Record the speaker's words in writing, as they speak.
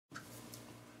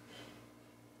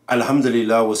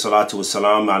Alhamdulillah wa salatu wa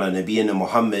salam ala nabiyyina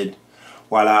Muhammad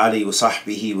wa ala alihi wa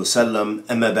sahbihi wa sallam.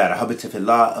 Amma ba'd.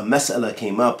 Habibullah, a mas'ala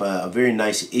came up, a very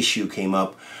nice issue came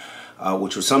up,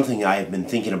 which was something I have been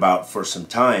thinking about for some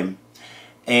time.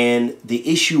 And the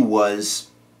issue was,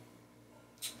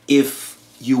 if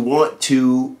you want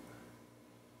to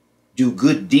do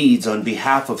good deeds on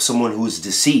behalf of someone who is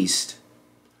deceased,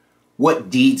 what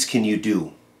deeds can you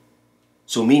do?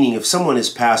 So meaning, if someone is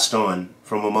passed on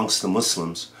from amongst the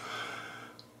Muslims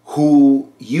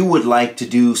who you would like to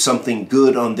do something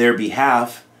good on their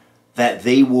behalf that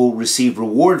they will receive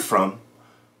reward from,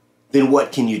 then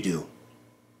what can you do?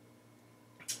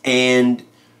 And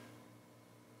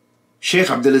Sheikh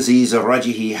Abdulaziz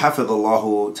Al-Rajihi,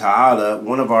 Hafidhullah Ta'ala,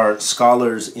 one of our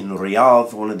scholars in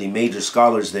Riyadh, one of the major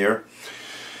scholars there,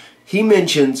 he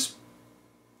mentions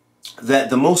that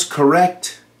the most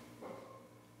correct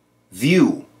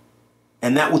view,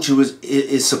 and that which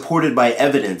is supported by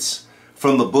evidence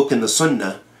from the book and the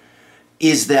sunnah,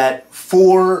 is that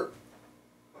 4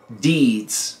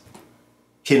 deeds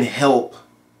can help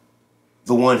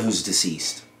the one who's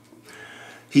deceased.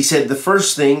 He said the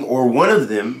first thing, or one of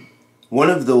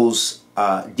those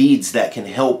deeds that can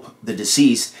help the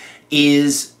deceased,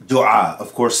 is dua,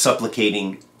 of course,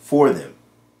 supplicating for them.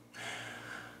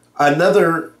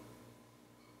 Another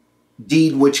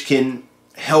deed which can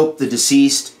help the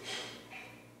deceased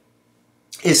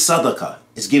is sadaqah,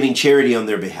 is giving charity on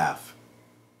their behalf.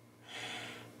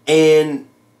 And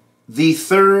the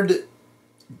third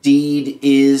deed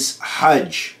is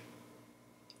hajj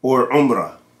or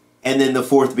umrah, and then the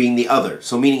fourth being the other.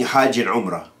 So meaning hajj and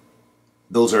umrah,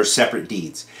 those are separate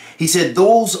deeds. He said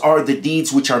those are the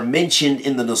deeds which are mentioned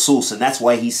in the nusus, and that's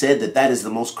why he said that that is the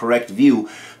most correct view,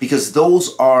 because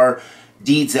those are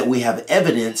deeds that we have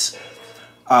evidence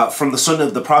from the sunnah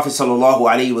of the Prophet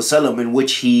ﷺ, in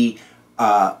which he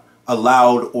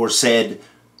allowed or said,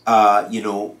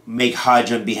 make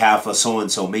hajj on behalf of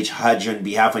so-and-so, make hajj on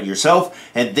behalf of yourself,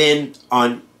 and then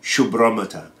on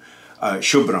shubramata.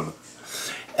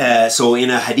 So in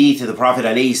a hadith, the Prophet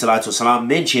ﷺ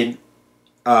mentioned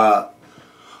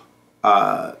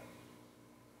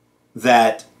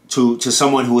that to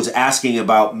someone who was asking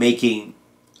about making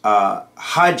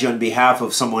hajj on behalf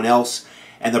of someone else,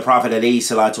 and the Prophet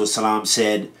ﷺ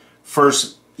said,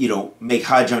 first, make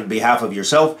hajj on behalf of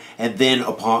yourself, and then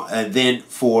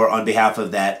on behalf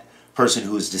of that person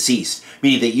who is deceased.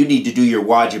 Meaning that you need to do your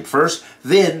wajib first,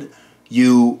 then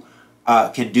you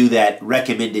can do that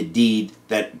recommended deed,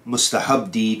 that mustahab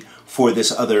deed for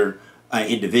this other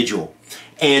individual.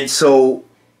 And so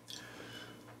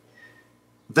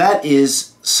that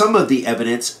is some of the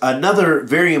evidence. Another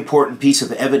very important piece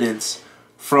of evidence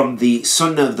from the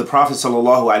sunnah of the Prophet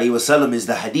ﷺ is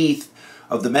the hadith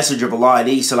of the Messenger of Allah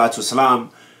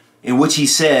ﷺ, in which he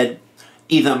said,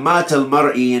 إِذَا مَاتَ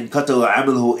الْمَرْءِ يَنْقَطَعُ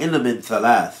عَمَلُهُ إِلَّا مِنْ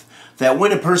ثَلَاثٍ, that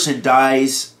when a person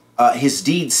dies, his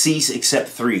deeds cease except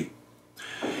 3.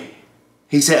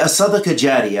 He said, الصَّدَقَةُ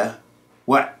جَارِيَةٌ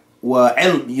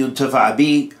وَعِلْمٌ يُنْتَفَعُ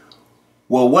بِهِ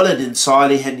وَوَلَدٍ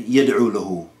صَالِحٍ يَدْعُو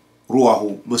لَهُ.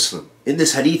 Ruwahu Muslim. In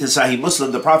this hadith in Sahih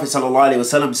Muslim, the Prophet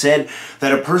ﷺ said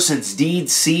that a person's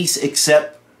deeds cease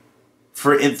except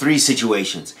in 3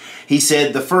 situations. He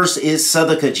said the first is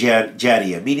sadaqah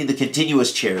jariyah, meaning the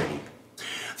continuous charity.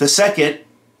 The second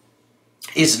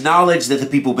is knowledge that the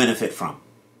people benefit from,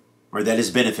 or that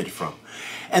is benefited from.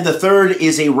 And the third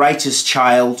is a righteous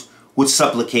child which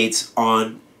supplicates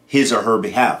on his or her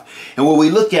behalf. And when we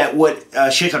look at what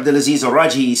Sheikh Abdulaziz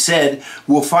Al-Rajihi said,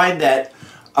 we'll find that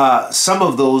some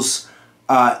of those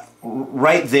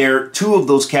right there, 2 of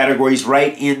those categories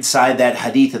right inside that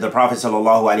hadith of the Prophet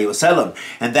ﷺ.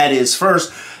 And that is,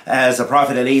 first, as the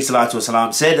Prophet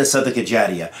ﷺ said, the sadaqah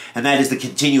jariyah, and that is the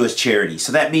continuous charity.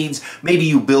 So that means maybe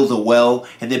you build a well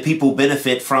and then people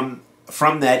benefit from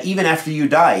that even after you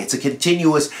die. It's a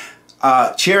continuous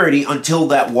charity until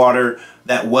that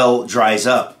well dries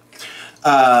up.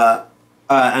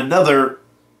 Another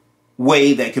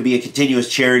way that could be a continuous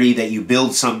charity, that you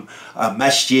build some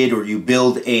masjid, or you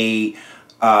build a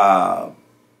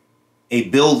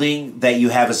building that you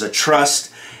have as a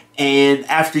trust, and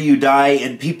after you die,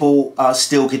 and people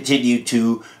still continue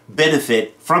to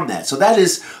benefit from that. So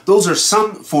those are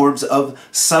some forms of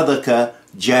sadaqah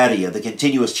jariyah, the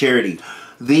continuous charity.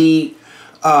 The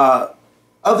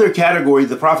other category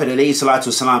the Prophet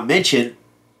ﷺ mentioned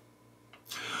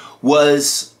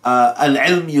was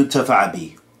al-ilm yuntafa'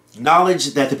 bih,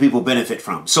 knowledge that the people benefit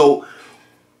from. So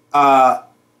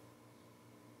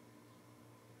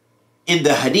in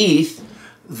the hadith,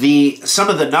 some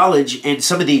of the knowledge and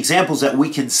some of the examples that we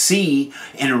can see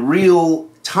in real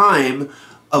time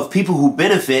of people who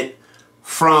benefit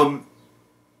from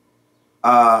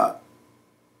the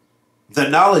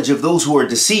knowledge of those who are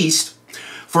deceased.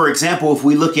 For example, if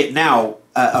we look at now,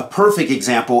 a perfect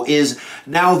example is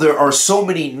now there are so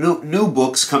many new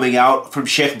books coming out from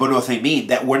Sheikh bin Uthaymeen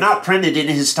that were not printed in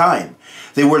his time.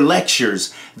 They were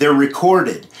lectures. They're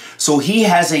recorded. So he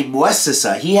has a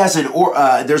muassasa. He has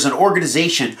there's an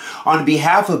organization on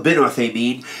behalf of bin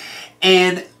Uthaymeen,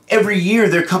 and every year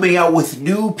they're coming out with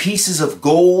new pieces of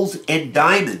gold and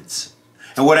diamonds.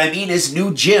 And what I mean is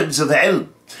new gems of ilm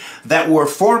that were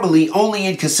formerly only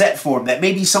in cassette form, that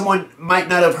maybe someone might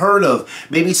not have heard of,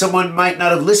 maybe someone might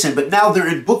not have listened, but now they're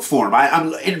in book form.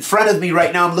 I'm in front of me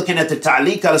right now, I'm looking at the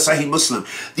Ta'liq al-Sahih Muslim.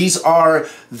 These are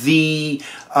the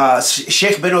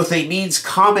Sheikh bin Uthaymeen's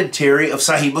commentary of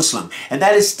Sahih Muslim, and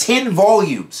that is 10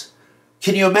 volumes.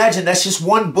 Can you imagine? That's just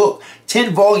one book.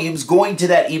 10 volumes going to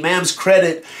that Imam's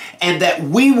credit, and that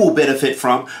we will benefit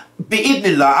from.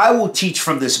 Bi'idhnillah, I will teach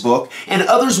from this book, and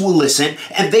others will listen,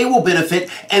 and they will benefit,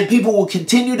 and people will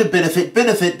continue to benefit,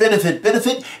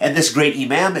 and this great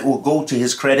Imam, it will go to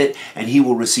his credit, and he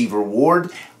will receive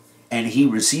reward, and he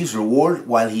receives reward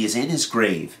while he is in his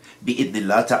grave.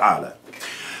 Bi'idhnillah ta'ala.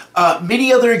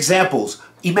 Many other examples.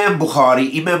 Imam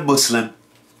Bukhari, Imam Muslim,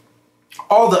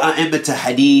 all the A'immat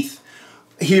Hadith.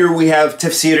 Here we have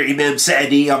Tafsir Imam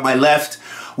Sa'di on my left.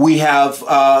 We have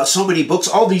so many books.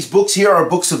 All these books here are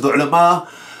books of the ulama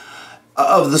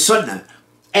of the Sunnah.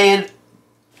 And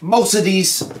most of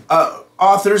these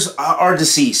authors are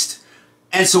deceased.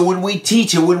 And so when we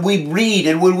teach and when we read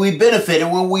and when we benefit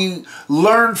and when we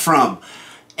learn from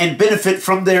and benefit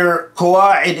from their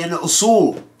qawa'id and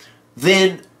usul,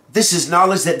 then this is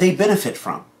knowledge that they benefit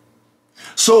from.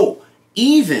 So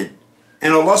even,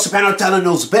 and Allah subhanahu wa ta'ala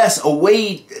knows best, a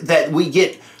way that we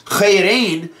get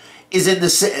khayrain is in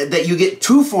that you get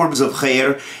two forms of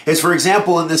khair. Is, for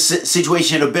example, in the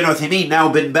situation of bin Uthaymeen, now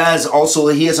bin Baz also,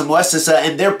 he has a muassasa,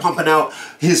 and they're pumping out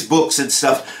his books and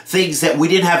stuff, things that we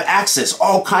didn't have access,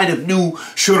 all kind of new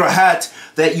shurahat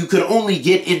that you could only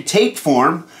get in tape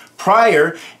form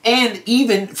prior, and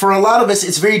even for a lot of us,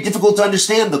 it's very difficult to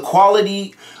understand. The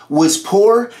quality was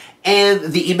poor,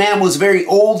 and the Imam was very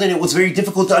old, and it was very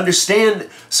difficult to understand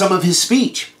some of his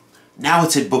speech. Now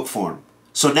it's in book form.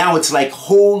 So now it's like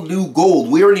whole new gold.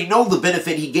 We already know the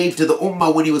benefit he gave to the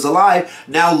ummah when he was alive.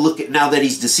 Now look at, now that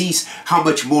he's deceased, how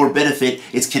much more benefit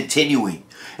is continuing.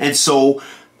 And so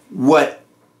what,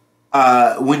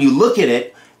 when you look at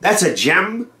it, that's a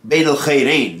jam bain al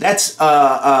khayrain.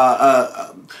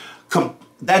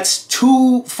 That's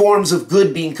two forms of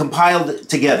good being compiled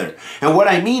together. And what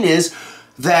I mean is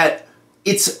that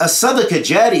it's a sadaqah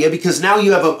jariyah, because now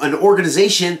you have an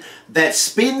organization that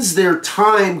spends their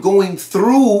time going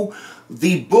through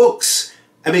the books,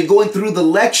 going through the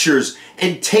lectures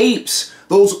and tapes,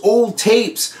 those old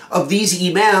tapes of these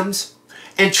imams,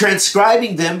 and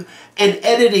transcribing them and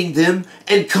editing them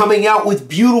and coming out with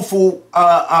beautiful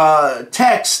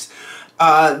text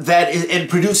and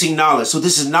producing knowledge. So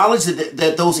this is knowledge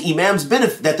that those imams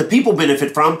benefit, that the people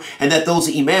benefit from, and that those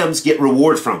imams get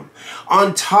reward from.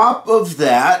 On top of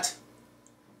that,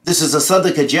 this is a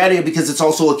sadaqah jariyah because it's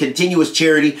also a continuous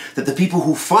charity that the people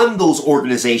who fund those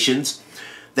organizations,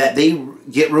 that they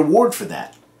get reward for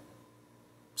that.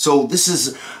 So this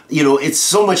is, it's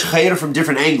so much khair from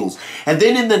different angles. And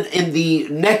then in the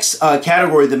next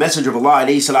category, the Messenger of Allah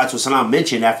alayhi salatu wasalam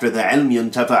mentioned after the ilm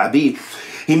yuntafa bih,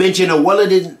 he mentioned a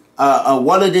waladin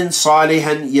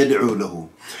salihan yad'u lahu.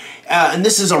 And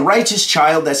this is a righteous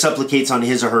child that supplicates on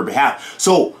his or her behalf.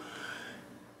 So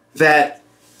that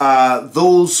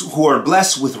those who are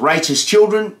blessed with righteous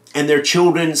children and their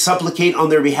children supplicate on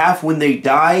their behalf when they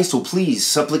die. So please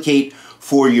supplicate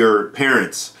for your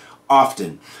parents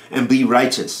often and be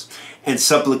righteous and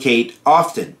supplicate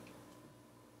often.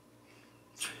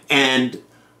 And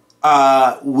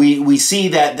we see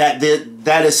that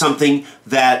is something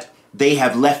that they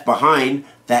have left behind,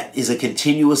 that is a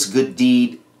continuous good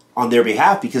deed on their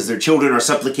behalf, because their children are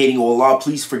supplicating, "Oh Allah,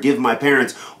 please forgive my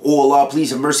parents. Oh Allah,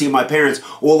 please have mercy on my parents.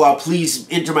 Oh Allah, please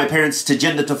enter my parents to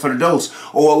Jannat al-Firdaus.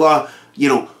 Oh Allah,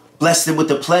 bless them with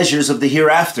the pleasures of the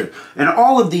hereafter." And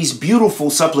all of these beautiful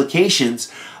supplications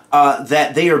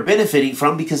that they are benefiting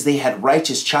from, because they had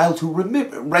righteous children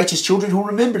who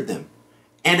remembered them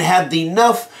and had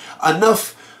enough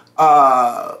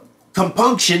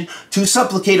compunction to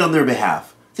supplicate on their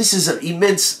behalf. This is an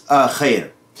immense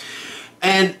khair.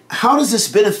 And how does this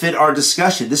benefit our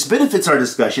discussion? This benefits our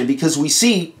discussion because we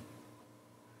see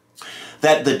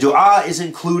that the dua is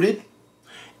included,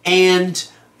 and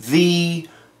the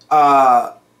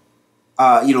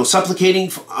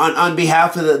supplicating on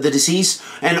behalf of the deceased,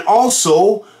 and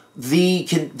also the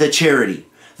charity,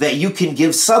 that you can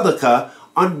give sadaqah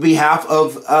on behalf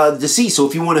of deceased. So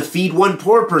if you want to feed one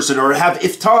poor person or have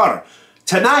iftar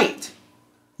tonight,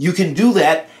 you can do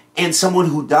that, and someone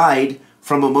who died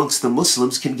from amongst the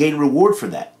Muslims can gain reward for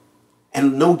that.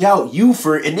 And no doubt you,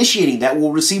 for initiating that,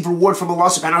 will receive reward from Allah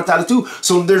subhanahu wa ta'ala too.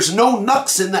 So there's no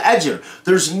nuqs in the ajr.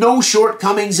 There's no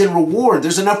shortcomings in reward.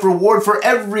 There's enough reward for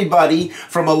everybody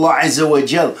from Allah Azza wa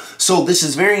Jal. So this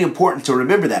is very important to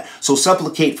remember that. So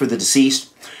supplicate for the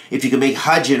deceased. If you can make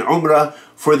hajj and umrah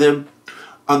for them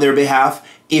on their behalf.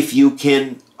 If you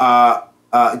can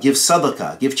give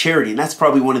sadaqah, give charity, and that's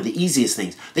probably one of the easiest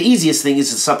things. The easiest thing is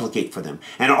to supplicate for them,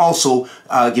 and also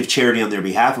give charity on their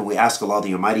behalf, and we ask Allah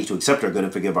the Almighty to accept our good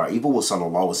and forgive our evil. Wa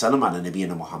sallallahu wa sallam ala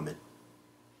nabiyyina Muhammad.